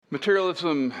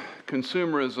Materialism,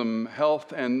 consumerism,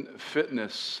 health and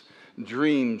fitness,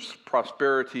 dreams,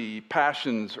 prosperity,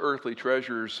 passions, earthly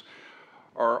treasures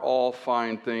are all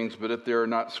fine things, but if they're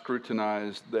not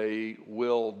scrutinized, they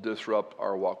will disrupt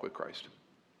our walk with Christ.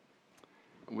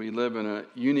 We live in a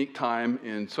unique time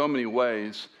in so many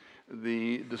ways.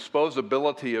 The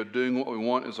disposability of doing what we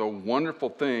want is a wonderful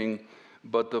thing,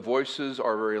 but the voices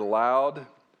are very loud.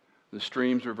 The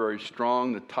streams are very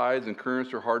strong. The tides and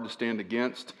currents are hard to stand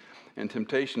against, and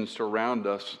temptations surround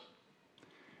us.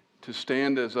 To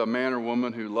stand as a man or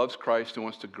woman who loves Christ and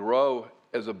wants to grow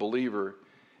as a believer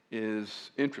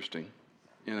is interesting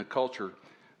in a culture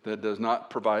that does not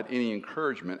provide any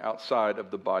encouragement outside of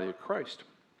the body of Christ.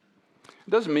 It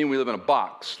doesn't mean we live in a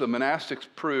box. The monastics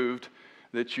proved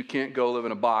that you can't go live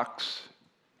in a box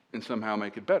and somehow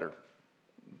make it better.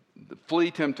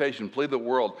 Flee temptation, flee the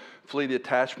world, flee the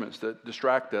attachments that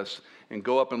distract us, and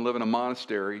go up and live in a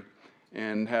monastery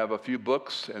and have a few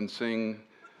books and sing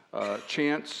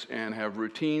chants and have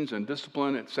routines and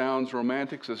discipline. It sounds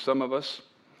romantic to some of us,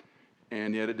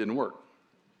 and yet it didn't work.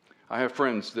 I have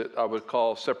friends that I would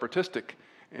call separatistic,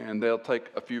 and they'll take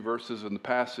a few verses in the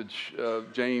passage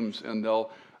of James and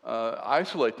they'll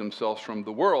isolate themselves from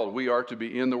the world. We are to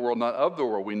be in the world, not of the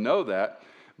world. We know that.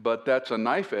 But that's a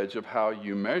knife edge of how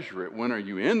you measure it. When are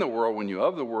you in the world? When you're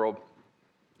of the world?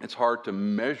 It's hard to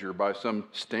measure by some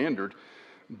standard.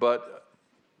 But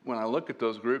when I look at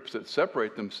those groups that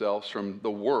separate themselves from the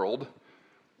world,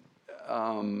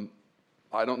 I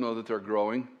don't know that they're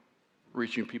growing,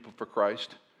 reaching people for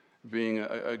Christ, being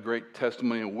a great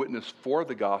testimony and witness for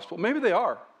the gospel. Maybe they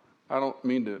are. I don't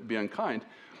mean to be unkind.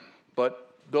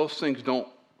 But those things don't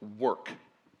work.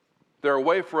 They're a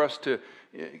way for us to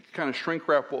kind of shrink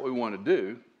wrap what we want to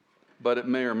do, but it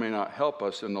may or may not help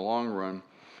us in the long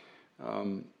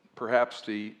run. Perhaps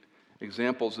the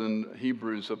examples in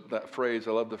Hebrews of that phrase,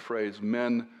 I love the phrase,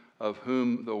 men of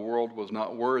whom the world was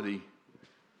not worthy,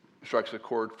 strikes a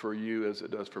chord for you as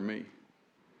it does for me.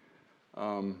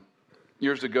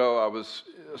 Years ago, I was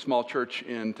a small church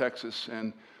in Texas,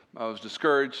 and I was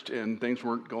discouraged, and things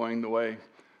weren't going the way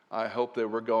I hoped they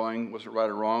were going. Wasn't right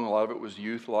or wrong. A lot of it was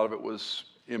youth. A lot of it was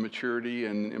immaturity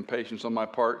and impatience on my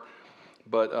part.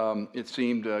 But it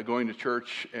seemed going to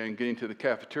church and getting to the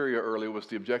cafeteria early was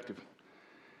the objective.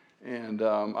 And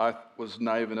I was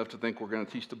naive enough to think we're going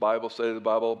to teach the Bible, study the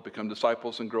Bible, become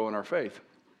disciples, and grow in our faith.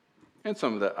 And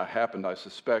some of that happened, I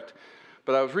suspect.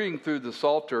 But I was reading through the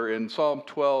Psalter, and Psalm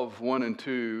 12, 1 and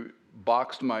 2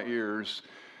 boxed my ears.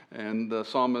 And the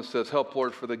psalmist says, "Help,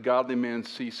 Lord, for the godly man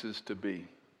ceases to be.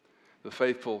 The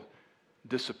faithful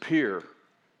disappear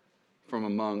from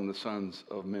among the sons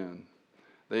of men.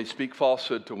 They speak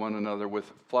falsehood to one another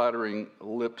with flattering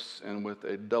lips, and with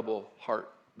a double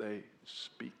heart they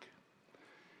speak."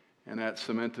 And that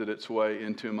cemented its way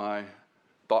into my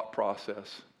thought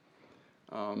process.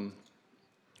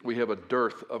 We have a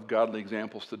dearth of godly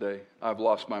examples today. I've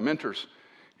lost my mentors.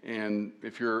 And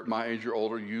if you're my age or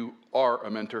older, you are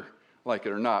a mentor, like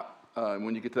it or not.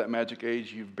 When you get to that magic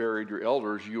age, you've buried your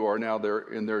elders. You are now there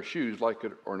in their shoes, like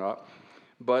it or not.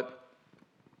 But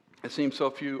it seems so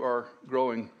few are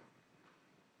growing.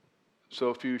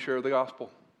 So few share the gospel.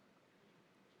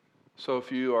 So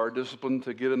few are disciplined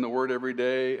to get in the Word every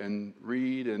day and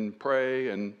read and pray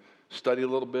and study a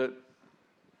little bit.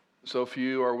 So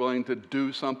few are willing to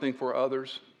do something for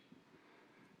others.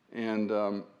 And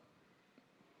on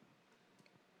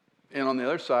the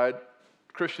other side,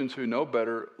 Christians who know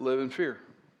better live in fear.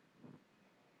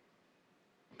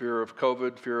 Fear of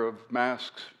COVID, fear of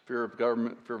masks, fear of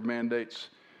government, fear of mandates,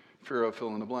 fear of fill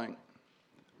in the blank,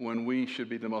 when we should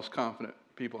be the most confident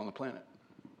people on the planet.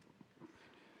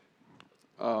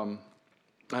 I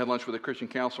had lunch with a Christian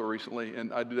counselor recently,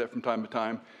 and I do that from time to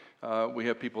time. We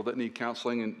have people that need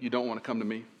counseling, and you don't want to come to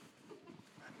me.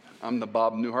 I'm the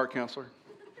Bob Newhart counselor.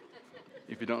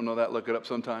 If you don't know that, look it up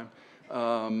sometime.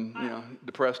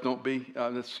 Depressed, don't be.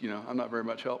 I'm not very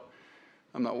much help.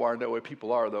 I'm not wired that way.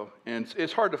 People are, though. And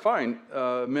it's hard to find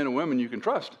men and women you can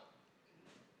trust,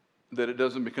 that it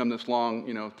doesn't become this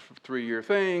long, 3-year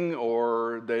thing,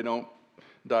 or they don't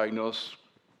diagnose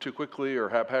too quickly or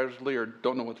haphazardly or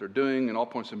don't know what they're doing, and all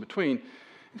points in between.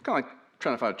 It's kind of like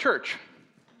trying to find a church.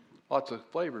 Lots of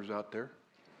flavors out there.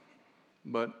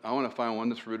 But I want to find one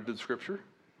that's rooted in Scripture.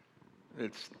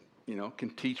 It's,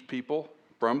 can teach people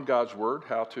from God's Word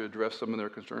how to address some of their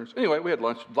concerns. Anyway, we had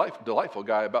lunch. Delightful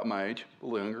guy, about my age, a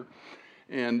little younger.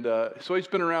 And so he's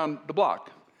been around the block.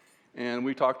 And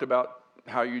we talked about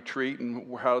how you treat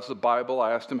and how does the Bible.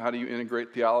 I asked him, how do you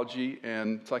integrate theology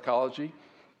and psychology?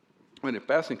 We had a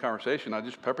fascinating conversation. I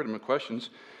just peppered him with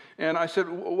questions. And I said,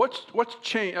 what's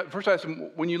changed? First I asked him,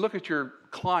 when you look at your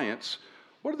clients,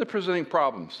 what are the presenting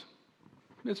problems?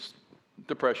 It's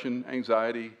depression,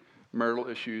 anxiety, marital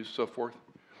issues, so forth.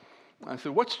 I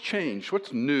said, what's changed?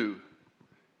 What's new?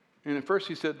 And at first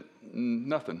he said,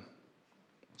 nothing.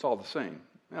 It's all the same.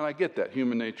 And I get that,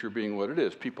 human nature being what it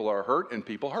is. People are hurt and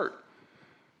people hurt.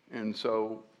 And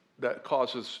so that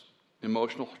causes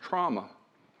emotional trauma.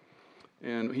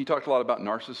 And he talked a lot about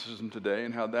narcissism today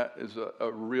and how that is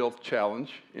a real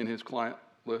challenge in his client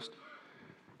list.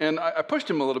 And I pushed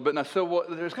him a little bit, and I said, well,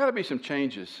 there's got to be some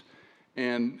changes.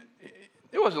 And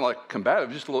it wasn't like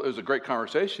combative, it was a great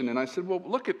conversation. And I said, well,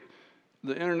 look at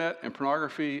the internet and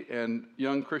pornography and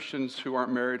young Christians who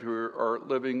aren't married, who are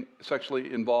living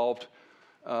sexually involved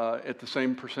at the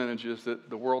same percentages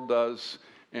that the world does,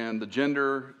 and the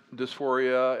gender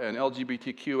dysphoria and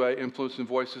LGBTQA influence and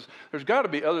voices. There's got to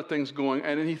be other things going.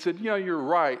 And then he said, you're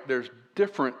right, there's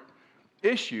different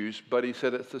issues, but he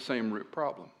said it's the same root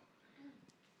problem.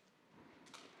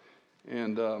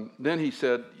 And then he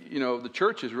said, the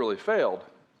church has really failed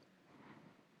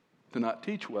to not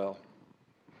teach well.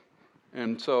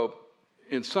 And so,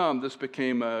 in sum, this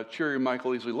became a cheery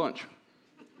Michael Easley lunch.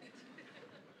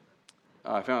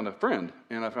 I found a friend,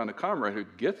 and I found a comrade who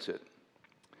gets it.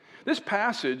 This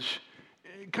passage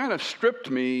kind of stripped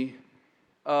me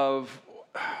of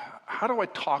how do I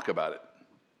talk about it?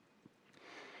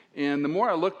 And the more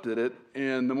I looked at it,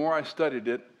 and the more I studied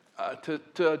it,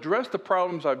 to address the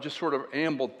problems I've just sort of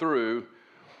ambled through,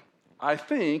 I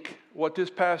think what this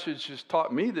passage has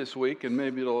taught me this week, and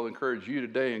maybe it'll encourage you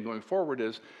today and going forward,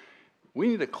 is we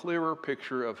need a clearer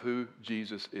picture of who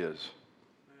Jesus is.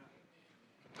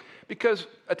 Because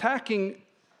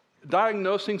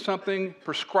diagnosing something,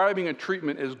 prescribing a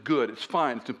treatment is good, it's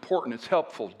fine, it's important, it's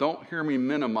helpful. Don't hear me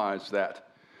minimize that.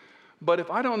 But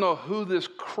if I don't know who this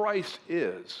Christ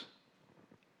is,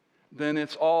 then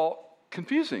it's all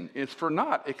confusing. It's for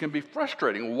naught. It can be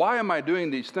frustrating. Why am I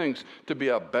doing these things? To be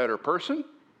a better person?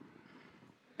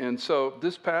 And so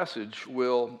this passage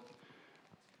will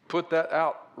put that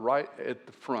out right at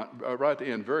the front, right at the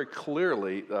end, very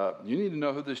clearly. You need to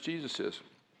know who this Jesus is.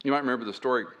 You might remember the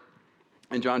story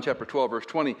in John chapter 12, verse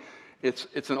 20.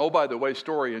 It's an by the way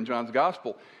story in John's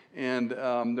gospel. And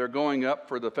they're going up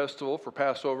for the festival for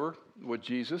Passover with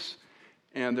Jesus.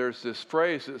 And there's this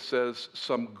phrase that says,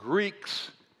 some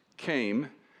Greeks came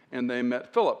and they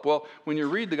met Philip. Well, when you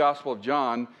read the Gospel of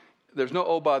John, there's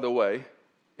no by the way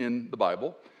in the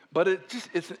Bible, but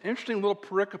it's an interesting little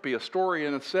pericope, a story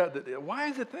in a set that, why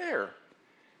is it there?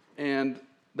 And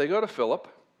they go to Philip,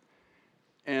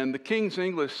 and the King's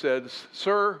English says,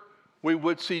 sir, we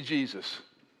would see Jesus.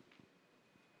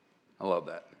 I love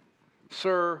that.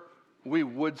 Sir, we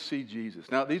would see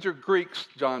Jesus. Now, these are Greeks,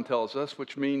 John tells us,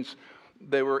 which means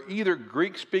they were either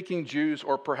Greek-speaking Jews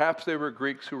or perhaps they were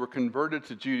Greeks who were converted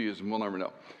to Judaism. We'll never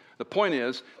know. The point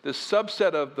is, this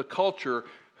subset of the culture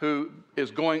who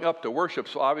is going up to worship,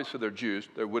 so obviously they're Jews.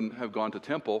 They wouldn't have gone to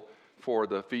temple for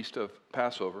the feast of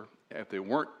Passover if they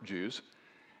weren't Jews.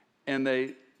 And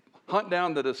they hunt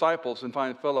down the disciples and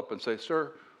find Philip and say,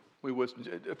 sir, we would.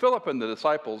 Philip and the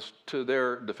disciples, to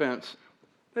their defense,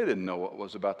 they didn't know what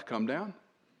was about to come down.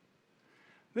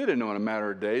 They didn't know in a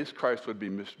matter of days Christ would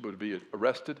be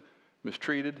arrested,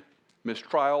 mistreated,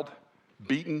 mistrialed,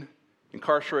 beaten,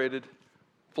 incarcerated,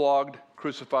 flogged,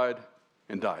 crucified,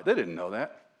 and died. They didn't know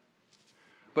that.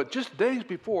 But just days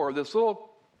before, this little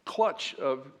clutch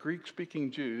of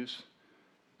Greek-speaking Jews,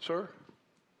 sir,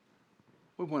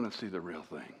 we want to see the real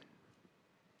thing.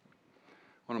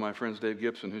 One of my friends, Dave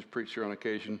Gibson, who's preached here on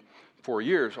occasion for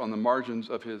years, on the margins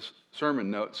of his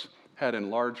sermon notes, had in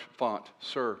large font,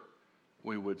 sir,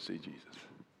 we would see Jesus.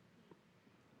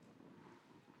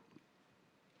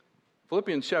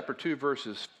 Philippians chapter 2,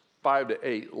 verses 5 to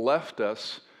 8 left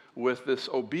us with this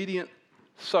obedient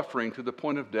suffering to the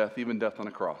point of death, even death on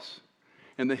a cross.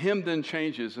 And the hymn then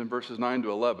changes in verses 9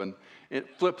 to 11.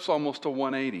 It flips almost to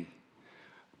 180.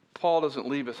 Paul doesn't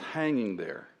leave us hanging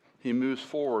there. He moves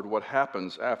forward what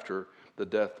happens after the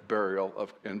death, burial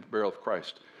of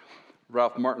Christ.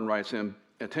 Ralph Martin writes in,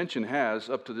 attention has,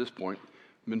 up to this point,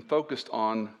 been focused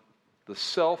on the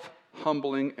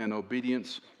self-humbling and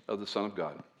obedience of the Son of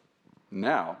God.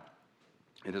 Now,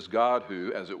 it is God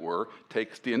who, as it were,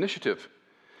 takes the initiative.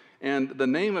 And the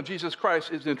name of Jesus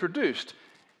Christ is introduced.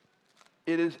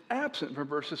 It is absent from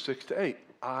verses 6 to 8.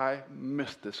 I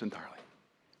missed this entirely.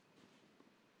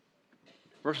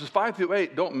 Verses 5 through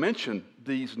 8 don't mention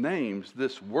these names,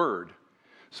 this word.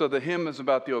 So the hymn is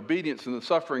about the obedience and the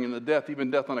suffering and the death, even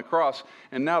death on a cross.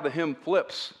 And now the hymn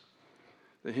flips.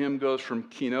 The hymn goes from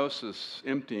kenosis,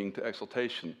 emptying, to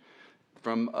exaltation.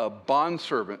 from a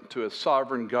bondservant to a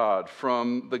sovereign God,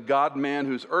 from the God-man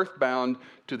who's earthbound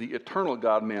to the eternal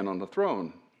God-man on the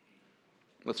throne.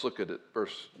 Let's look at it,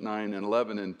 verse 9 and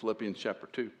 11 in Philippians chapter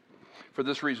 2. For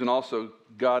this reason also,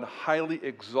 God highly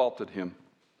exalted him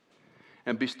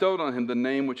and bestowed on him the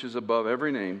name which is above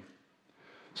every name,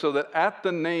 so that at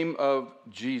the name of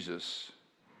Jesus,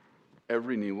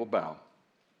 every knee will bow,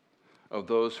 of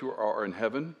those who are in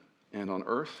heaven and on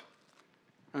earth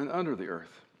and under the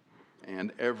earth,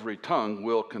 and every tongue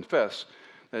will confess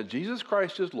that Jesus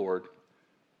Christ is Lord,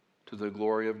 to the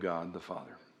glory of God the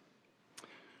Father.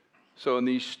 So in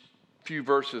these few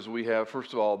verses we have,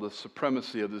 first of all, the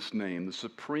supremacy of this name, the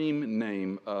supreme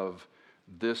name of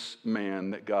this man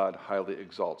that God highly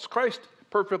exalts. Christ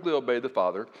perfectly obeyed the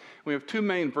Father. We have two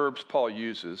main verbs Paul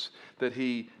uses, that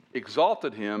he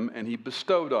exalted him and he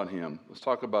bestowed on him. Let's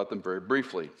talk about them very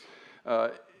briefly.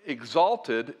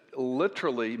 Exalted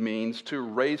literally means to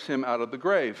raise him out of the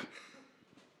grave.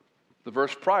 The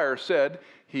verse prior said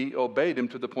he obeyed him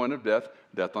to the point of death,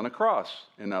 death on a cross.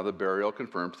 And now the burial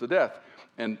confirms the death.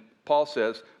 And Paul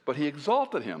says, but he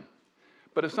exalted him.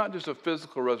 But it's not just a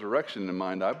physical resurrection in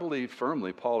mind. I believe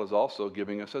firmly Paul is also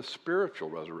giving us a spiritual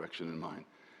resurrection in mind.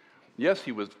 Yes,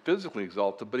 he was physically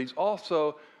exalted, but he's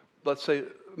also, let's say,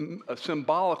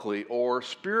 symbolically or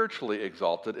spiritually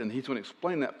exalted, and he's going to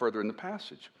explain that further in the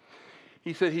passage.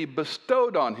 He said he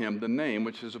bestowed on him the name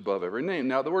which is above every name.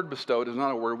 Now, the word bestowed is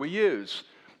not a word we use.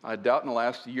 I doubt in the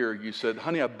last year you said,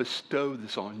 honey, I bestow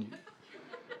this on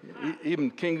you.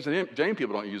 Even King James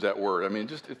people don't use that word. I mean,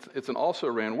 it's an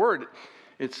also-ran word.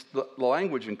 It's the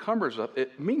language encumbers up.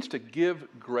 It means to give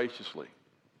graciously.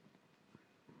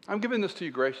 I'm giving this to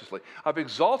you graciously. I've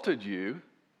exalted you,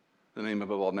 the name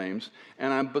above all names,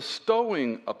 and I'm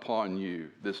bestowing upon you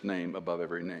this name above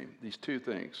every name. These two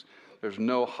things. There's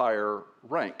no higher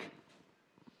rank.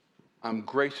 I'm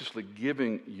graciously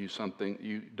giving you something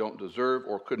you don't deserve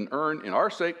or couldn't earn. In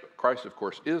our sake, Christ, of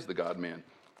course, is the God-man.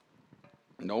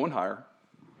 No one higher.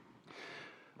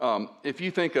 If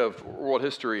you think of world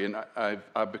history, and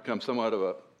I've become somewhat of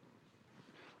a,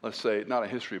 let's say, not a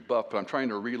history buff, but I'm trying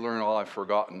to relearn all I've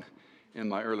forgotten in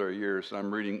my earlier years. And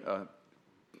I'm reading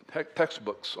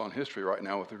textbooks on history right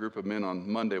now with a group of men on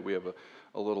Monday. We have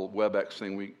a little WebEx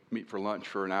thing. We meet for lunch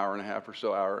for an hour and a half or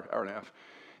so, hour and a half.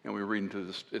 And we read into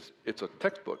this. It's a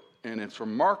textbook, and it's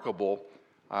remarkable.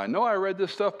 I know I read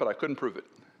this stuff, but I couldn't prove it.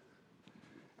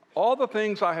 All the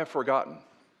things I have forgotten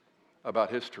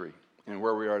about history and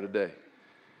where we are today.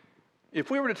 If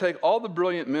we were to take all the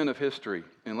brilliant men of history,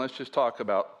 and let's just talk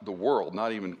about the world,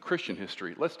 not even Christian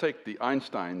history. Let's take the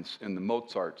Einsteins and the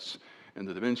Mozarts and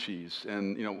the Da Vinci's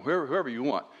and whoever you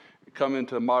want. Come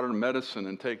into modern medicine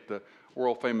and take the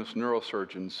world-famous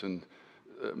neurosurgeons and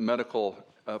medical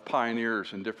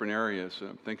pioneers in different areas.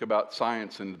 Think about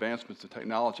science and advancements in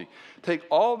technology. Take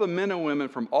all the men and women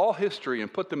from all history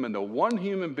and put them into one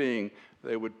human being,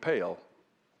 they would pale.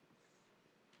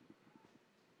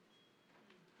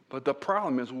 But the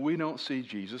problem is we don't see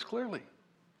Jesus clearly.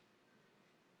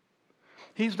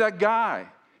 He's that guy.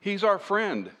 He's our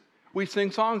friend. We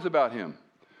sing songs about him.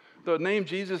 The name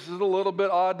Jesus is a little bit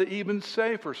odd to even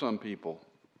say for some people.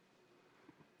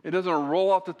 It doesn't roll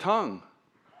off the tongue.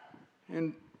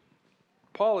 And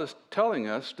Paul is telling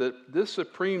us that this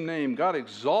supreme name, God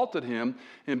exalted him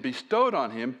and bestowed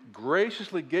on him,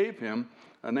 graciously gave him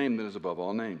a name that is above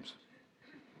all names.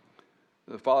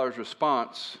 The Father's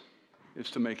response is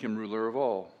to make him ruler of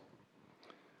all.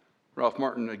 Ralph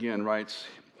Martin again writes,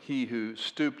 he who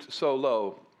stooped so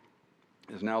low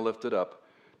is now lifted up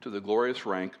to the glorious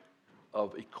rank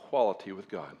of equality with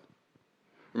God.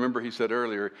 Remember, he said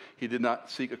earlier, he did not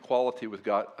seek equality with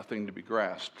God, a thing to be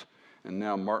grasped. And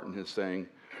now Martin is saying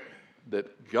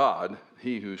that God,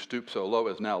 he who stooped so low,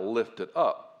 is now lifted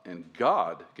up, and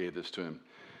God gave this to him.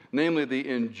 Namely, the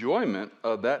enjoyment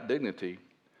of that dignity,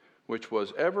 which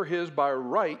was ever his by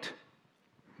right,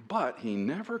 but he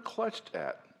never clutched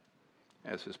at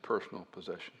as his personal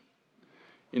possession.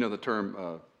 You know the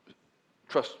term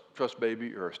trust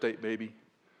baby or estate baby?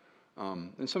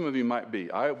 And some of you might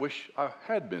be. I wish I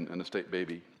had been an estate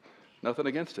baby. Nothing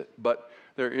against it. But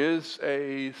there is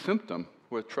a symptom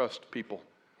with trust people.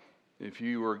 If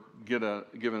you were given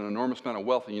an enormous amount of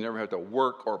wealth and you never have to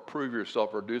work or prove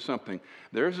yourself or do something,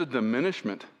 there's a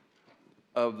diminishment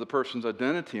of the person's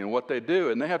identity and what they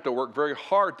do. And they have to work very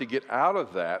hard to get out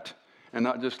of that and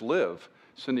not just live.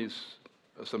 Cindy's,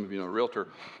 some of you know, a realtor,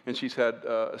 and she's had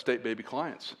estate baby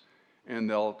clients. And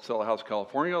they'll sell a house in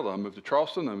California, they'll move to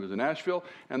Charleston, they'll move to Nashville,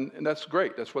 and that's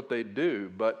great. That's what they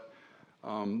do. But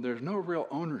there's no real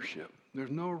ownership.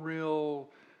 There's no real,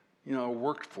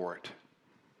 work for it.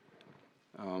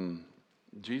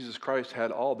 Jesus Christ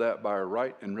had all that by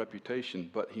right and reputation,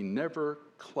 but he never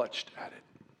clutched at it.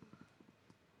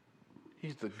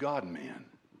 He's the God-man,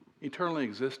 eternally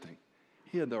existing.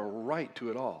 He had the right to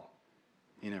it all.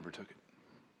 He never took it.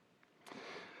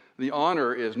 The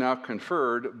honor is now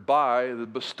conferred by the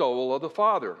bestowal of the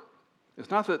Father. It's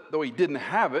not that though he didn't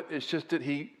have it, it's just that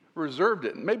he reserved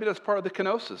it. And maybe that's part of the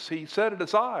kenosis. He set it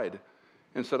aside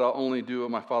and said, I'll only do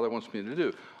what my Father wants me to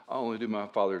do. I'll only do my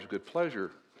Father's good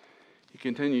pleasure. He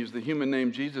continues, the human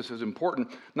name Jesus is important,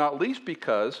 not least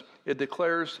because it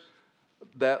declares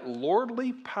that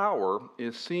lordly power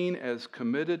is seen as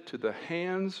committed to the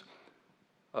hands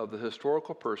of the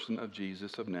historical person of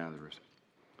Jesus of Nazareth.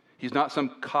 He's not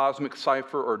some cosmic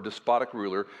cipher or despotic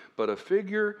ruler, but a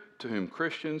figure to whom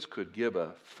Christians could give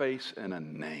a face and a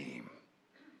name.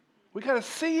 We got to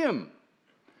see him.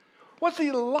 What's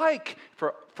he like?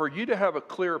 For you to have a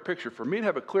clearer picture, for me to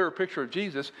have a clearer picture of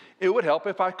Jesus, it would help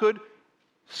if I could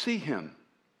see him.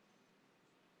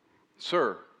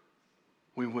 Sir,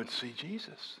 we would see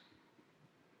Jesus.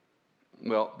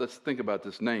 Well, let's think about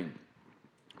this name.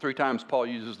 3 times Paul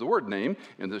uses the word name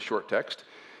in this short text.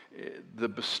 The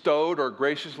bestowed or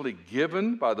graciously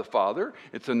given by the Father.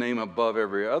 It's a name above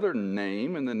every other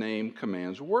name, and the name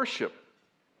commands worship.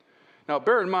 Now,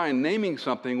 bear in mind, naming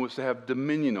something was to have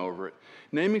dominion over it.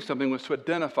 Naming something was to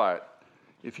identify it.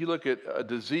 If you look at a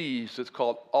disease that's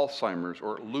called Alzheimer's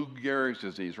or Lou Gehrig's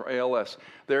disease or ALS,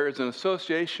 there is an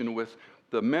association with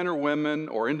the men or women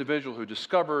or individual who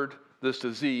discovered this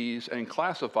disease and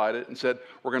classified it and said,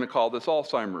 we're going to call this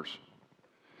Alzheimer's.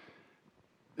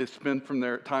 It's been from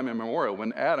their time immemorial.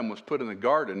 When Adam was put in the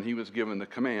garden, he was given the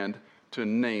command to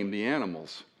name the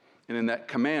animals. And in that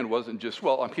command wasn't just,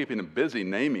 well, I'm keeping him busy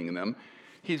naming them.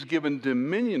 He's given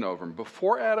dominion over them.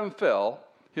 Before Adam fell,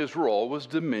 his role was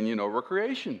dominion over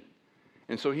creation.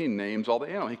 And so he names all the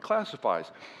animals. He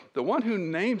classifies. The one who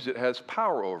names it has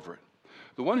power over it.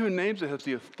 The one who names it has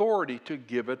the authority to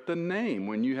give it the name.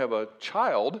 When you have a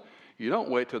child, you don't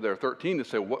wait till they're 13 to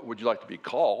say, what would you like to be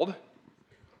called?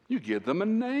 You give them a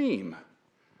name.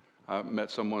 I met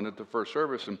someone at the first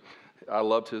service, and I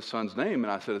loved his son's name.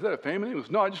 And I said, is that a family name? He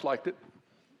goes, no, I just liked it.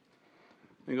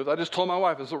 And he goes, I just told my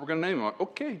wife, this is what we're going to name him. I'm like,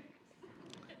 okay.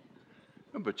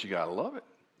 But you got to love it.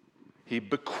 He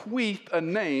bequeathed a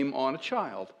name on a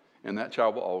child, and that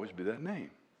child will always be that name.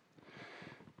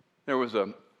 There was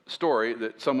a story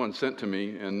that someone sent to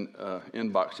me in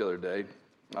inbox the other day.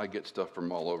 I get stuff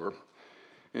from all over.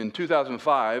 In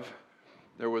 2005,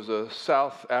 there was a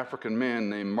South African man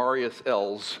named Marius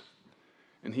Els,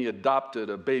 and he adopted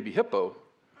a baby hippo,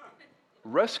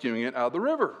 rescuing it out of the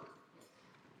river.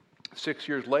 6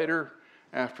 years later,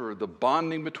 after the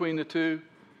bonding between the two,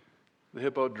 the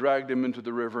hippo dragged him into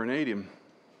the river and ate him.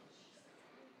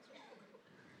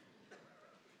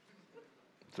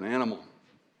 It's an animal.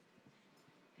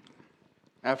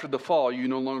 After the fall, you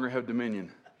no longer have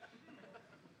dominion.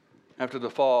 After the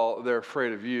fall, they're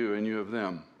afraid of you and you of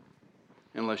them,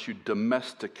 unless you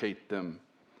domesticate them.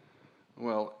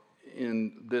 Well,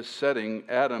 in this setting,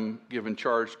 Adam given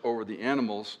charge over the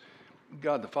animals,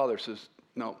 God the Father says,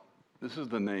 no, this is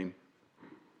the name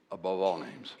above all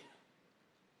names.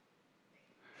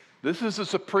 This is the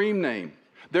supreme name.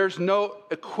 There's no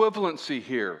equivalency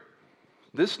here.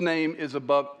 This name is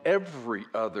above every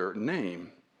other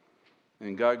name.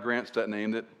 And God grants that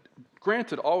name that,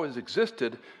 granted, always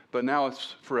existed, but now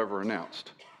it's forever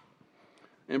announced.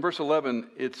 In verse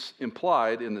 11, it's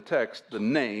implied in the text, the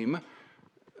name,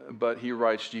 but he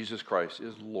writes Jesus Christ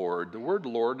is Lord. The word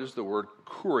Lord is the word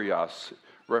kurios,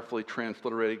 roughly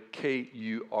transliterated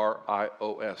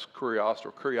K-U-R-I-O-S, kurios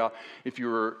or kuria. If you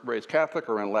were raised Catholic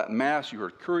or in Latin Mass, you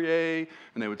heard Kyrie,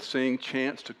 and they would sing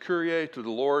chants to Kyrie, to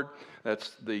the Lord.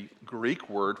 That's the Greek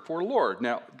word for Lord.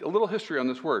 Now, a little history on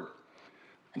this word.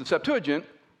 The Septuagint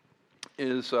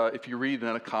is, if you read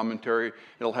in a commentary,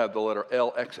 it'll have the letter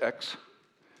LXX.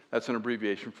 That's an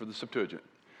abbreviation for the Septuagint.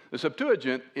 The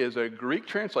Septuagint is a Greek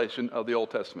translation of the Old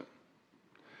Testament.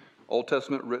 Old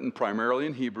Testament written primarily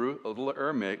in Hebrew, a little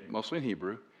Aramaic, mostly in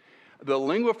Hebrew. The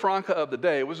lingua franca of the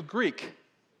day was Greek.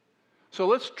 So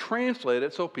let's translate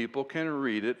it so people can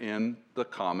read it in the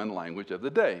common language of the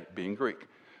day, being Greek.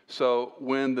 So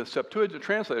when the Septuagint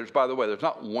translators, by the way, there's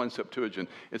not one Septuagint.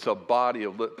 It's a body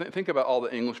of, think about all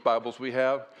the English Bibles we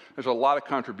have. There's a lot of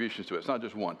contributions to it. It's not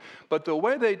just one. But the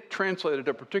way they translated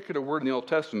a particular word in the Old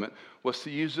Testament was to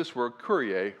use this word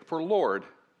Kyrie for Lord.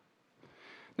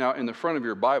 Now, in the front of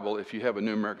your Bible, if you have a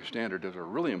New American Standard, there's a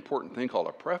really important thing called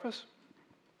a preface.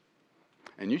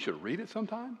 And you should read it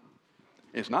sometime.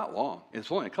 It's not long.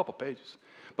 It's only a couple pages.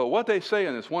 But what they say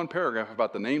in this one paragraph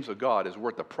about the names of God is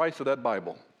worth the price of that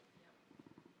Bible.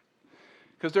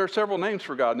 Because there are several names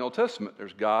for God in the Old Testament.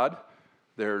 There's God,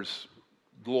 there's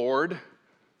Lord,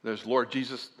 there's Lord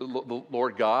Jesus, the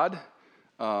Lord God.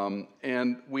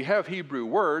 And we have Hebrew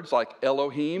words like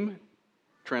Elohim,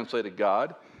 translated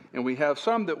God, and we have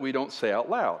some that we don't say out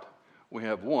loud. We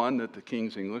have one that the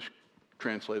King's English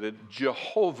translated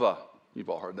Jehovah.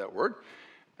 You've all heard that word.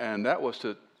 And that was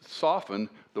to soften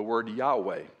the word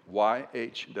Yahweh,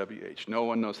 Y-H-W-H. No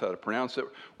one knows how to pronounce it.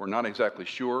 We're not exactly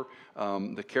sure.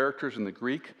 The characters in the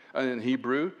Greek and in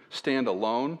Hebrew stand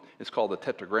alone. It's called the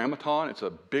Tetragrammaton. It's a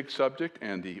big subject,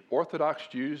 and the Orthodox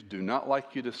Jews do not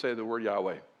like you to say the word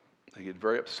Yahweh. They get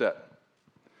very upset.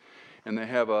 And they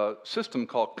have a system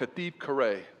called Ketib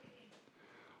Kareh.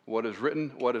 What is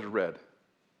written, what is read.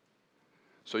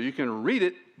 So you can read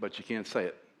it, but you can't say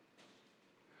it.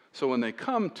 So when they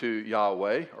come to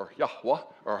Yahweh, or Yahweh,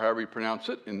 or however you pronounce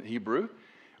it in Hebrew,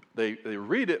 they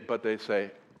read it, but they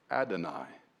say Adonai.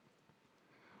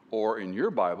 Or in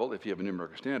your Bible, if you have a New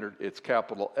American Standard, it's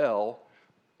capital L,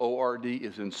 O-R-D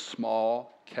is in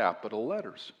small capital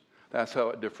letters. That's how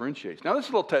it differentiates. Now, this is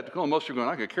a little technical, and most of you are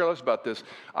going, I could care less about this.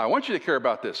 I want you to care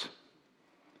about this.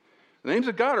 The names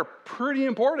of God are pretty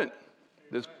important.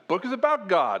 This book is about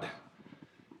God.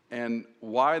 And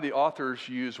why the authors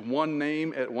use one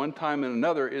name at one time and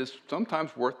another is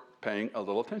sometimes worth paying a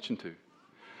little attention to.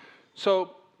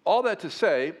 So, all that to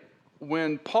say,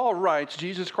 when Paul writes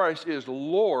Jesus Christ is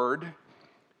Lord,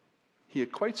 he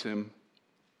equates him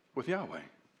with Yahweh.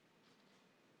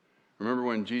 Remember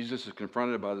when Jesus is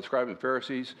confronted by the scribes and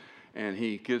Pharisees, and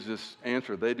he gives this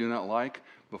answer they do not like,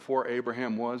 before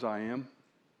Abraham was, I am?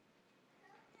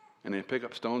 And they pick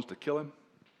up stones to kill him?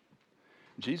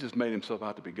 Jesus made himself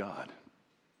out to be God.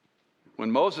 When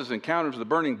Moses encounters the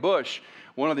burning bush,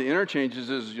 one of the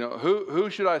interchanges is, who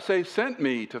should I say sent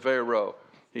me to Pharaoh?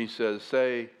 He says,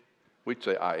 we'd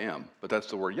say I am, but that's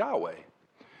the word Yahweh.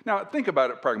 Now, think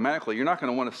about it pragmatically. You're not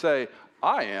going to want to say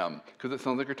I am, because it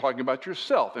sounds like you're talking about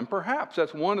yourself. And perhaps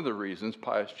that's one of the reasons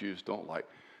pious Jews don't like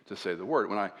to say the word.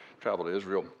 When I travel to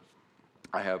Israel,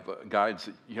 I have guides.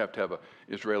 You have to have an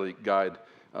Israeli guide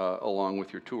along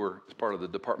with your tour as part of the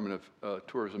Department of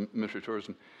Tourism, Ministry of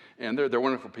Tourism. And they're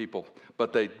wonderful people,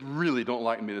 but they really don't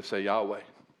like me to say Yahweh.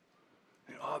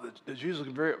 The Jews look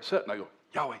very upset, and I go,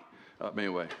 Yahweh.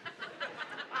 Anyway,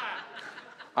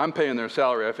 I'm paying their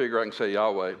salary. I figure I can say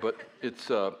Yahweh, but it's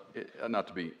not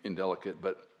to be indelicate,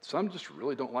 but some just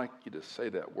really don't like you to say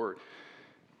that word.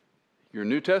 Your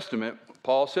New Testament,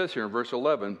 Paul says here in verse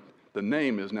 11, the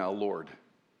name is now Lord.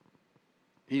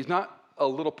 He's not a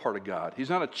little part of God.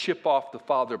 He's not a chip off the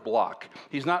Father block.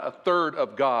 He's not a third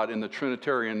of God in the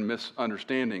Trinitarian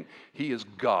misunderstanding. He is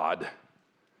God.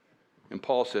 And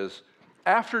Paul says,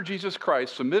 after Jesus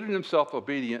Christ submitted himself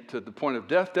obedient to the point of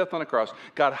death on a cross,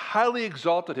 God highly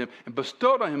exalted him and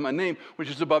bestowed on him a name which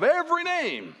is above every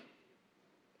name,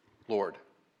 Lord.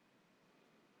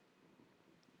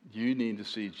 You need to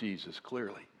see Jesus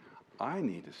clearly. I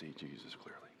need to see Jesus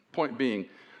clearly. Point being,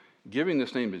 giving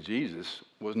this name to Jesus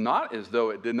was not as though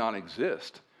it did not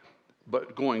exist,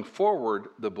 but going forward,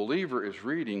 the believer is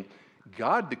reading,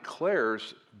 God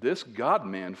declares this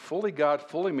God-man, fully God,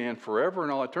 fully man, forever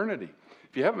and all eternity.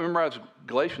 If you haven't memorized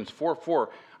Galatians 4:4,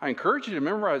 I encourage you to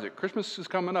memorize it. Christmas is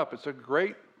coming up. It's a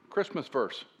great Christmas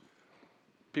verse.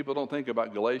 People don't think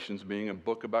about Galatians being a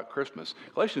book about Christmas.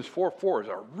 Galatians 4:4 is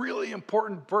a really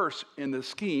important verse in the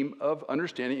scheme of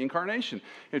understanding incarnation.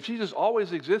 If Jesus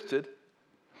always existed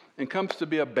and comes to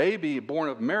be a baby born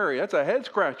of Mary, that's a head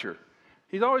scratcher.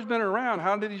 He's always been around.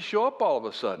 How did he show up all of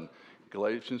a sudden?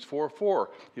 Galatians 4:4,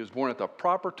 he was born at the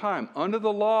proper time. Under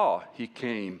the law, he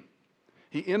came.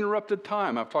 He interrupted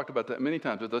time. I've talked about that many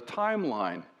times. There's a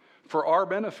timeline for our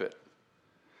benefit.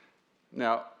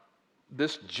 Now,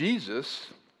 this Jesus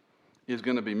is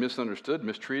going to be misunderstood,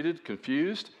 mistreated,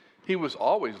 confused. He was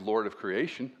always Lord of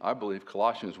creation. I believe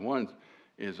Colossians 1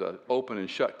 is an open and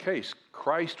shut case.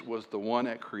 Christ was the one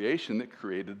at creation that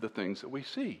created the things that we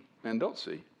see and don't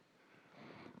see.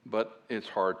 But it's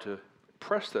hard to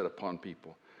press that upon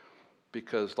people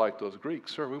because, like those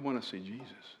Greeks, sir, we want to see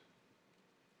Jesus.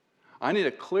 I need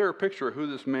a clearer picture of who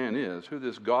this man is, who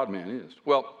this God-man is.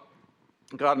 Well,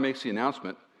 God makes the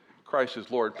announcement, Christ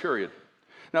is Lord, period.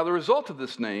 Now, the result of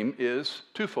this name is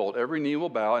twofold. Every knee will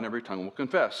bow and every tongue will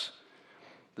confess.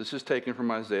 This is taken from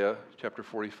Isaiah chapter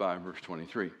 45, verse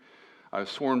 23. I've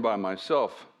sworn by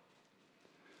myself,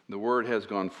 the word has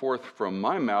gone forth from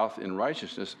my mouth in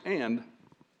righteousness and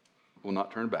will not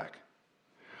turn back.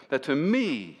 That to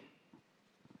me,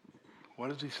 what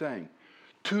is he saying?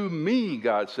 To me,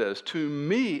 God says, to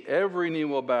me every knee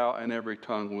will bow and every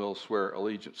tongue will swear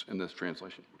allegiance in this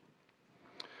translation.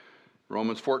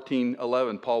 Romans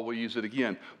 14:11, Paul will use it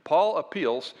again. Paul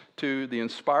appeals to the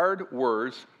inspired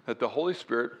words that the Holy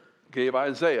Spirit gave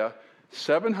Isaiah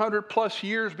 700 plus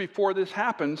years before this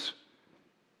happens.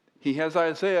 He has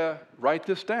Isaiah write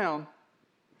this down.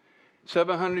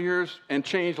 700 years and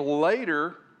change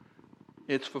later,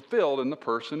 it's fulfilled in the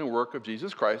person and work of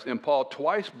Jesus Christ. And Paul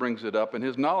twice brings it up in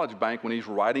his knowledge bank when he's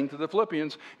writing to the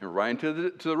Philippians and writing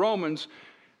to the Romans.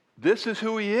 This is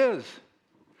who he is.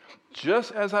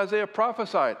 Just as Isaiah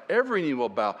prophesied, every knee will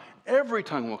bow, every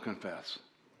tongue will confess.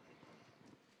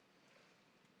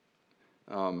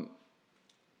 I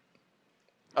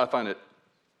find it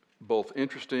both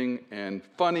interesting and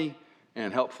funny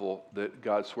and helpful that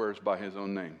God swears by his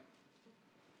own name,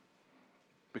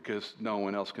 because no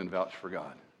one else can vouch for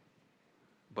God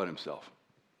but himself,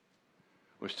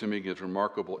 which to me gives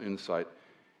remarkable insight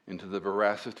into the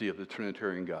veracity of the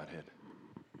Trinitarian Godhead.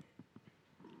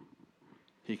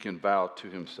 He can vow to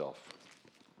himself.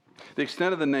 The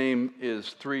extent of the name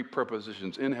is 3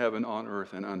 prepositions: in heaven, on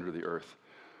earth, and under the earth.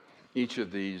 Each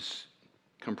of these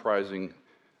comprising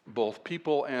both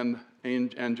people and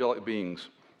angelic beings.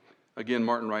 Again,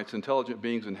 Martin writes, intelligent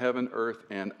beings in heaven, earth,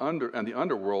 and the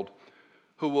underworld,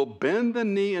 who will bend the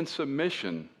knee in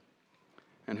submission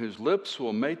and whose lips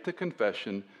will make the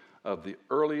confession of the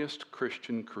earliest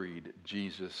Christian creed: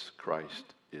 Jesus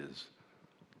Christ is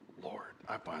Lord.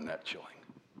 I find that chilling.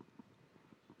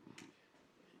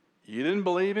 You didn't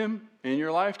believe him in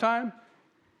your lifetime?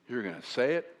 You're going to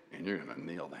say it and you're going to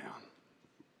kneel down.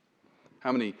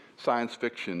 How many science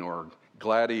fiction or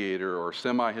gladiator or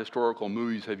semi-historical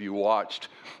movies have you watched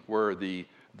where the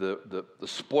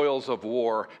spoils of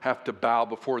war have to bow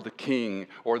before the king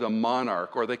or the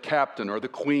monarch or the captain or the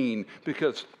queen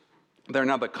because they're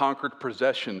now the conquered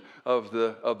possession of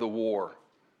the war?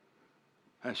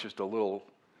 That's just a little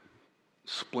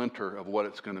splinter of what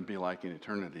it's going to be like in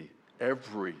eternity.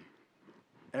 Every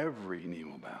knee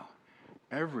will bow.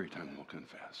 Every tongue will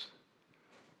confess.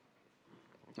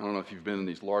 I don't know if you've been in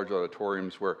these large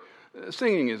auditoriums where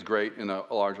singing is great in a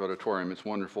large auditorium. It's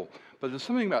wonderful. But there's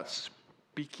something about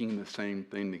speaking the same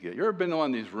thing together. You ever been to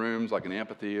one of these rooms like an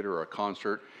amphitheater or a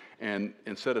concert, and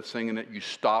instead of singing it, you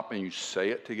stop and you say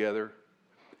it together?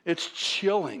 It's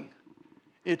chilling.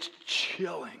 It's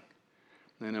chilling.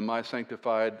 And in my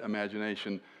sanctified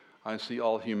imagination, I see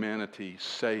all humanity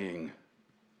saying,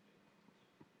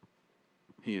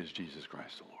 He is Jesus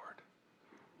Christ the Lord.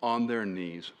 On their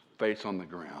knees, face on the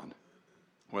ground,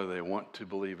 whether they want to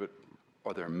believe it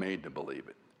or they're made to believe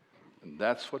it. And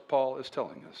that's what Paul is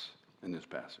telling us in this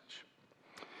passage.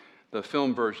 The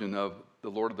film version of The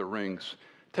Lord of the Rings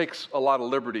takes a lot of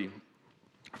liberty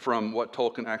from what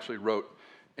Tolkien actually wrote.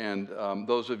 And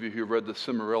those of you who read the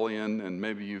Silmarillion, and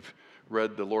maybe you've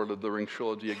read the Lord of the Rings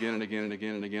trilogy again and again and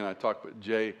again and again. I talked with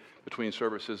Jay between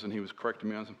services, and he was correcting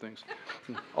me on some things.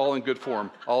 All in good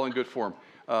form, all in good form.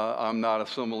 I'm not a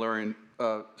Silmarillion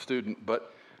student,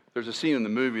 but there's a scene in the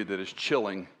movie that is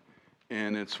chilling,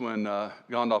 and it's when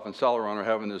Gandalf and Sauron are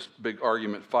having this big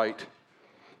argument fight,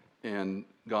 and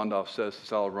Gandalf says to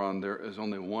Sauron, there is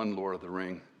only one Lord of the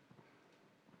Ring,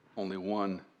 only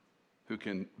one who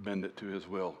can bend it to his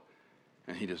will,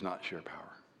 and he does not share power.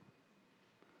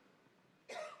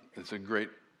 It's a great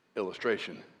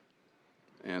illustration,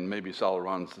 and maybe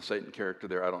Sauron's the Satan character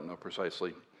there, I don't know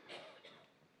precisely.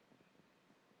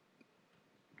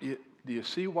 Do you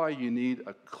see why you need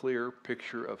a clear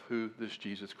picture of who this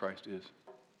Jesus Christ is?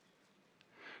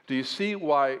 Do you see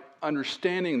why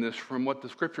understanding this from what the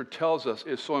Scripture tells us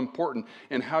is so important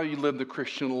in how you live the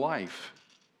Christian life?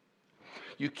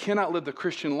 You cannot live the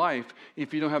Christian life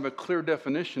if you don't have a clear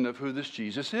definition of who this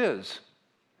Jesus is.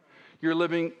 You're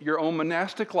living your own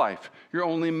monastic life, your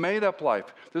only made-up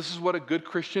life. This is what a good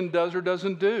Christian does or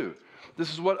doesn't do.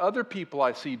 This is what other people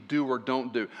I see do or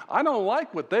don't do. I don't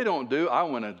like what they don't do. I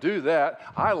want to do that.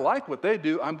 I like what they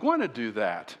do. I'm going to do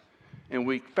that. And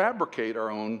we fabricate our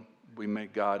own, we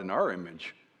make God in our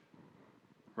image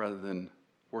rather than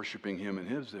worshiping him in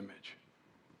his image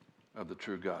of the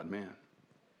true God-man.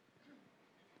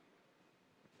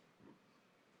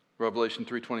 Revelation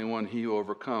 3:21, he who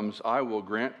overcomes, I will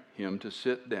grant him to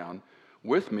sit down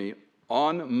with me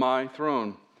on my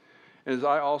throne, as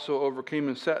I also overcame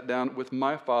and sat down with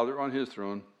my Father on his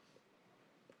throne.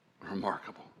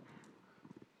 Remarkable.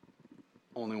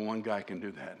 Only one guy can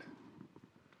do that.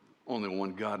 Only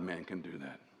one God-man can do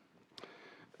that.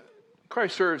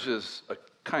 Christ serves as a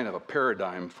kind of a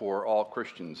paradigm for all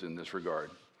Christians in this regard.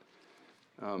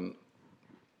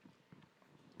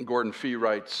 Gordon Fee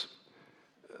writes,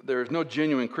 there is no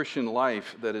genuine Christian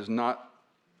life that is not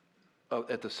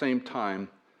at the same time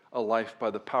a life by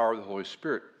the power of the Holy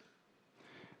Spirit.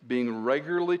 being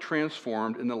regularly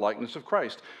transformed in the likeness of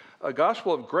Christ. A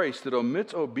gospel of grace that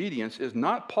omits obedience is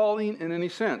not Pauline in any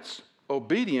sense.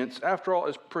 Obedience, after all,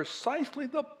 is precisely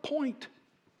the point.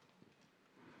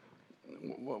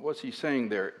 What's he saying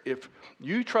there? If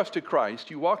you trusted Christ,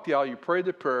 you walked the aisle, you prayed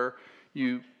the prayer,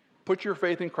 you put your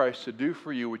faith in Christ to do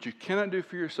for you what you cannot do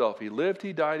for yourself. He lived,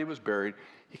 he died, he was buried,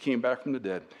 he came back from the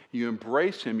dead. You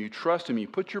embrace him, you trust him, you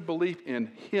put your belief in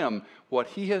him. What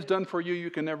he has done for you, you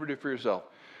can never do for yourself.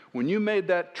 When you made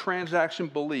that transaction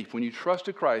belief, when you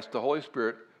trusted Christ, the Holy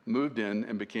Spirit moved in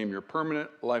and became your permanent,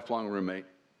 lifelong roommate.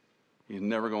 He's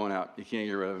never going out. You can't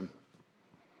get rid of him.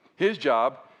 His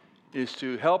job is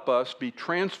to help us be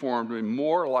transformed to be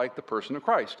more like the person of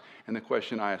Christ. And the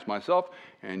question I ask myself,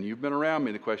 and you've been around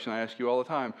me, the question I ask you all the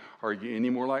time, are you any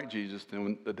more like Jesus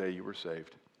than the day you were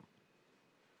saved?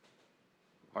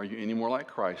 Are you any more like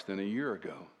Christ than a year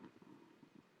ago?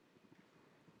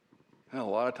 And a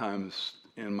lot of times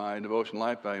in my devotion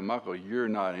life, Michael, you're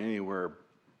not anywhere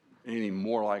any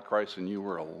more like Christ than you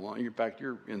were in fact,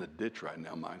 you're in the ditch right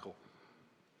now, Michael.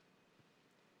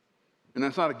 And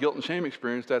that's not a guilt and shame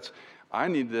experience. That's, I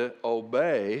need to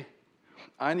obey.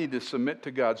 I need to submit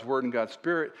to God's word and God's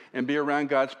spirit and be around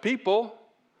God's people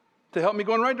to help me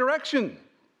go in the right direction.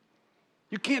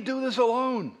 You can't do this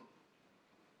alone.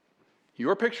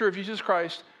 Your picture of Jesus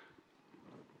Christ,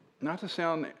 not to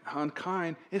sound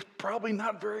unkind, is probably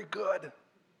not very good.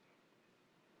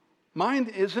 Mine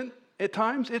isn't at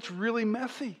times. It's really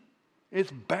messy.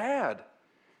 It's bad.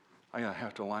 I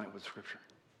have to align it with Scripture.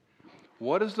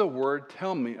 What does the Word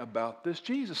tell me about this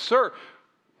Jesus? Sir,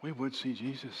 we would see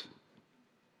Jesus.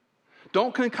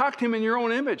 Don't concoct him in your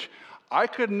own image. I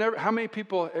could never, how many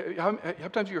people, how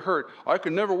times you heard, I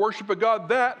could never worship a God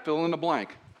that, fill in the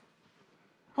blank.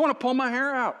 I want to pull my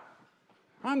hair out.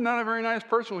 I'm not a very nice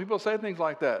person when people say things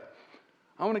like that.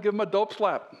 I want to give them a dope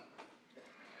slap.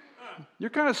 You're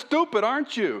kind of stupid,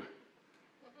 aren't you?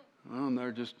 Well,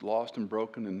 they're just lost and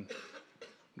broken and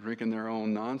drinking their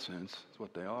own nonsense. That's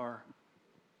what they are.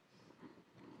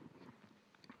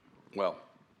 Well,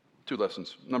 2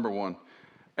 lessons. Number 1,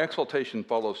 exaltation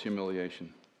follows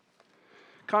humiliation.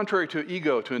 Contrary to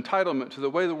ego, to entitlement, to the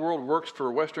way the world works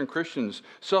for Western Christians,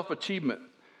 self-achievement,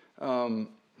 the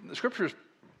Scripture is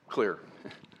clear.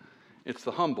 It's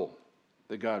the humble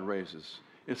that God raises.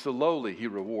 It's the lowly he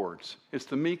rewards. It's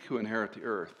the meek who inherit the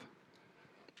earth.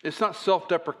 It's not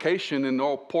self-deprecation and,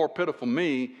 oh, poor, pitiful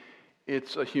me.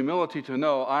 It's a humility to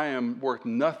know I am worth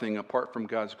nothing apart from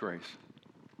God's grace.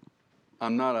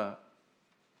 I'm not a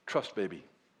trust baby.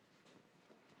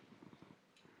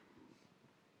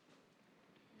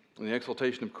 And the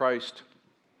exaltation of Christ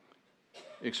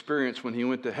experience when he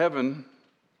went to heaven,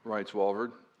 writes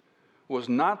Walvoord, was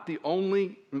not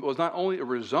only a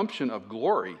resumption of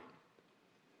glory,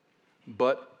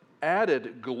 but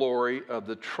added glory of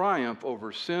the triumph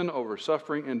over sin, over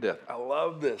suffering, and death. I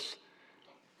love this.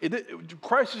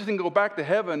 Christ just didn't go back to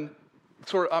heaven,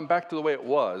 I'm back to the way it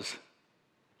was,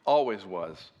 always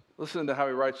was. Listen to how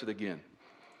he writes it again.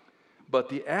 But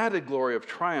the added glory of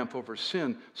triumph over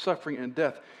sin, suffering, and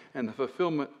death, and the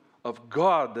fulfillment of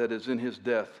God that is in his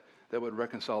death that would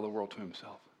reconcile the world to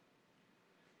himself.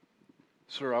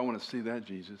 Sir, I want to see that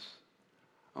Jesus.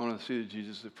 I want to see the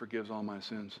Jesus that forgives all my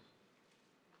sins,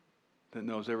 that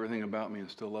knows everything about me and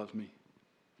still loves me,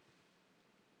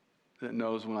 that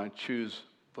knows when I choose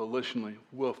volitionally,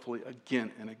 willfully,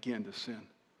 again and again to sin,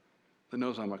 that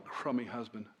knows I'm a crummy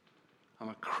husband, I'm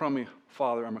a crummy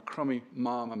father, I'm a crummy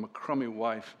mom, I'm a crummy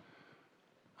wife,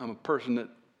 I'm a person that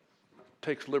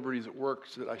takes liberties at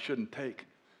work that I shouldn't take.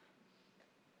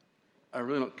 I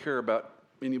really don't care about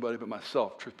anybody but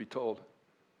myself, truth be told.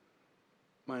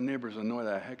 My neighbors annoy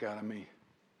the heck out of me.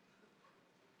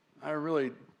 I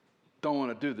really don't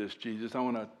want to do this, Jesus. I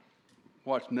want to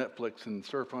watch Netflix and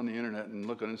surf on the internet and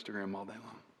look on Instagram all day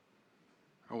long,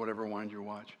 or whatever wind you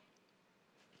watch.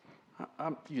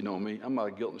 You know me. I'm not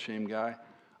a guilt and shame guy.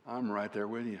 I'm right there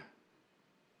with you.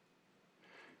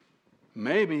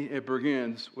 Maybe it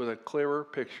begins with a clearer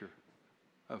picture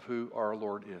of who our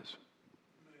Lord is.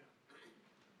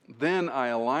 Then I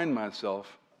align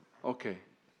myself, okay,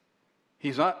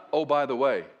 he's not, oh, by the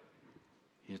way,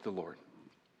 he's the Lord.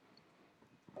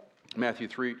 Matthew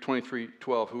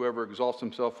 23:12, whoever exalts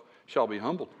himself shall be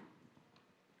humbled.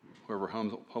 Whoever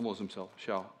humbles himself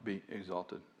shall be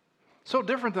exalted. So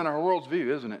different than our world's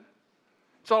view, isn't it?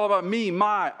 It's all about me,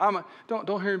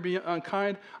 don't hear me be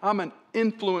unkind. I'm an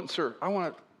influencer. I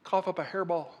want to cough up a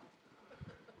hairball.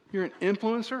 You're an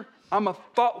influencer? I'm a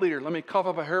thought leader. Let me cough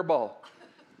up a hairball.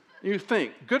 You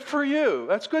think, good for you.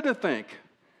 That's good to think.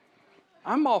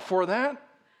 I'm all for that.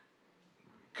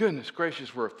 Goodness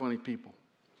gracious, we're a funny people.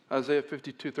 Isaiah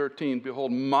 52:13,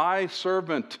 behold, my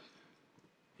servant.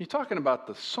 He's talking about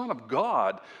the Son of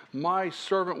God. My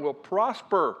servant will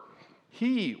prosper.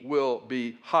 He will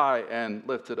be high and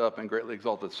lifted up and greatly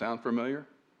exalted. Sound familiar?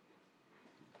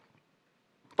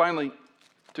 Finally,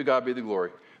 to God be the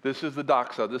glory. This is the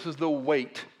doxa. This is the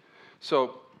weight.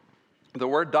 So the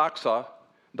word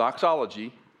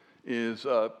doxology, is,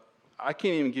 I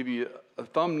can't even give you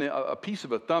a piece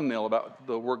of a thumbnail about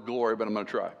the word glory, but I'm going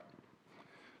to try.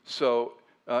 So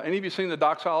any of you seen the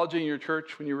doxology in your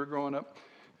church when you were growing up?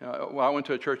 Well, I went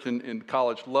to a church in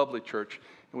college, lovely church,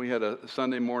 and we had a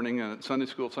Sunday morning and Sunday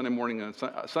school Sunday morning, and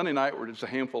Sunday night were just a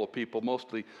handful of people,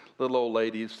 mostly little old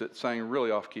ladies that sang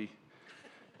really off-key.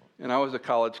 And I was a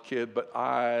college kid, but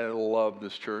I loved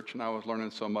this church, and I was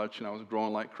learning so much, and I was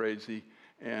growing like crazy,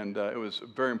 and it was a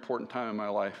very important time in my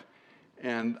life.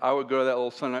 And I would go to that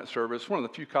little Sunday night service. One of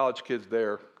the few college kids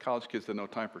there. College kids had no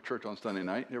time for church on Sunday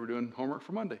night. They were doing homework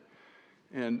for Monday.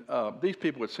 And these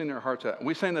people would sing their hearts out.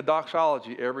 We sang the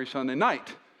doxology every Sunday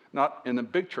night, not in a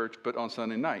big church, but on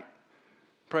Sunday night.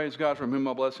 Praise God from whom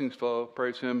all blessings flow.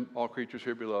 Praise him, all creatures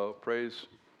here below. Praise.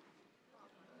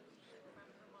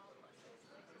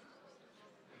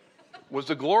 Was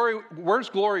the glory, where's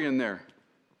glory in there?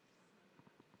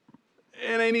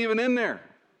 It ain't even in there.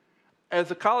 As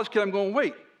a college kid, I'm going,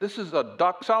 wait, this is a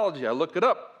doxology. I looked it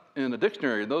up in the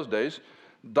dictionary in those days.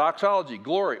 Doxology,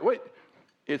 glory. Wait,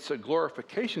 it's a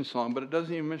glorification song, but it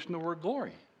doesn't even mention the word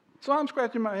glory. So I'm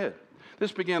scratching my head.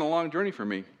 This began a long journey for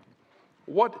me.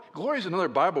 Glory is another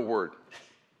Bible word.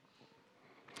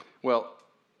 Well,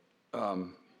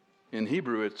 in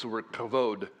Hebrew, it's the word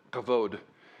kavod.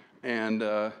 And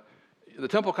the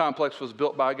temple complex was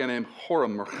built by a guy named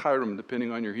Horam or Hiram,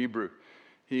 depending on your Hebrew.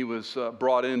 He was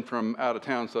brought in from out of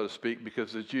town, so to speak,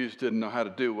 because the Jews didn't know how to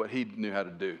do what he knew how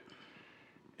to do.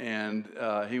 And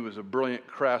he was a brilliant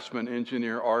craftsman,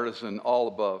 engineer, artisan, all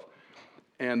above.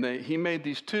 And he made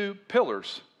these two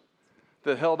pillars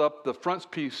that held up the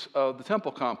frontispiece of the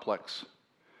temple complex.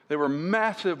 They were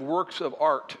massive works of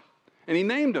art, and he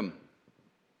named them.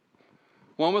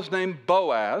 One was named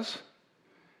Boaz,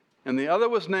 and the other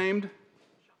was named,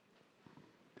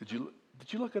 did you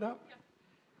look it up?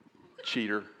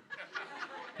 Cheater.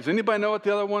 Does anybody know what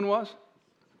the other one was?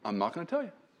 I'm not going to tell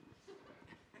you.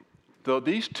 Though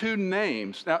these two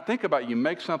names, now think about it, you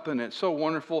make something that's so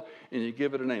wonderful and you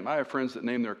give it a name. I have friends that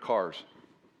name their cars.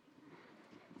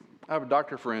 I have a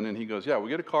doctor friend and he goes, yeah, we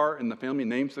get a car and the family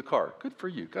names the car. Good for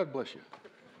you. God bless you.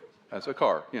 That's a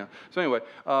car. Yeah. So anyway,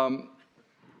 Horam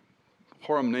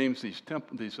names these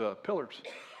pillars.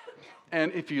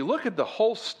 And if you look at the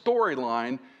whole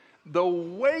storyline, the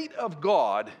weight of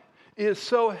God is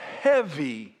so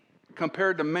heavy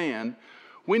compared to man,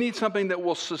 we need something that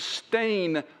will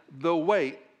sustain the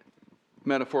weight,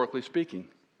 metaphorically speaking.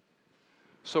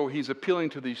 So he's appealing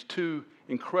to these two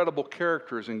incredible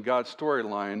characters in God's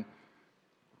storyline,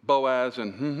 Boaz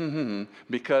and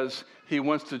because he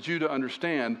wants the Jew to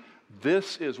understand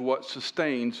this is what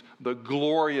sustains the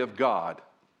glory of God.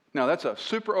 Now, that's a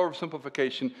super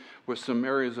oversimplification with some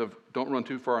areas of don't run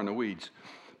too far in the weeds.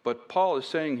 But Paul is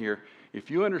saying here, if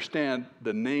you understand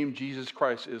the name Jesus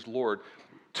Christ is Lord,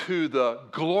 to the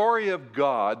glory of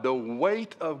God, the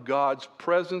weight of God's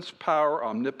presence, power,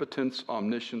 omnipotence,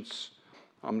 omniscience,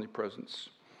 omnipresence.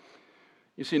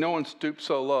 You see, no one stooped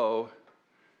so low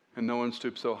and no one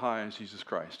stooped so high as Jesus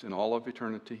Christ in all of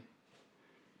eternity,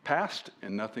 past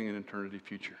and nothing in eternity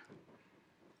future.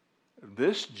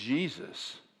 This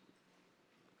Jesus,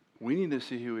 we need to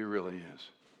see who he really is.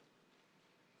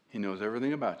 He knows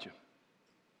everything about you.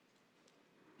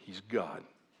 He's God.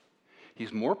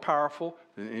 He's more powerful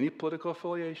than any political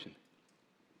affiliation.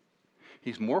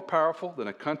 He's more powerful than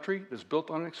a country that's built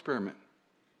on an experiment.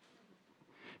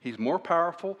 He's more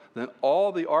powerful than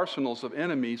all the arsenals of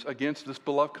enemies against this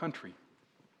beloved country.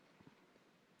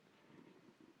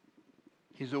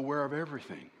 He's aware of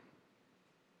everything.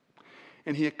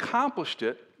 And he accomplished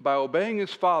it by obeying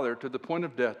his Father to the point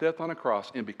of death on a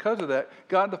cross. And because of that,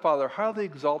 God the Father highly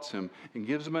exalts him and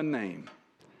gives him a name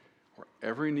where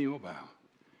every knee will bow,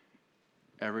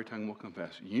 every tongue will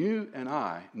confess. You and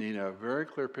I need a very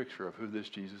clear picture of who this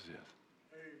Jesus is.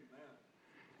 Amen.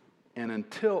 And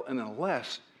until and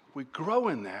unless we grow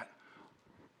in that,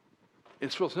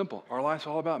 it's real simple. Our life's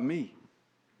all about me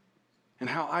and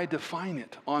how I define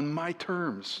it on my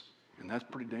terms. And that's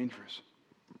pretty dangerous.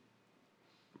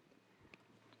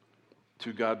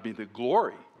 To God be the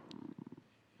glory,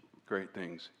 great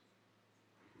things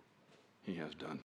he has done.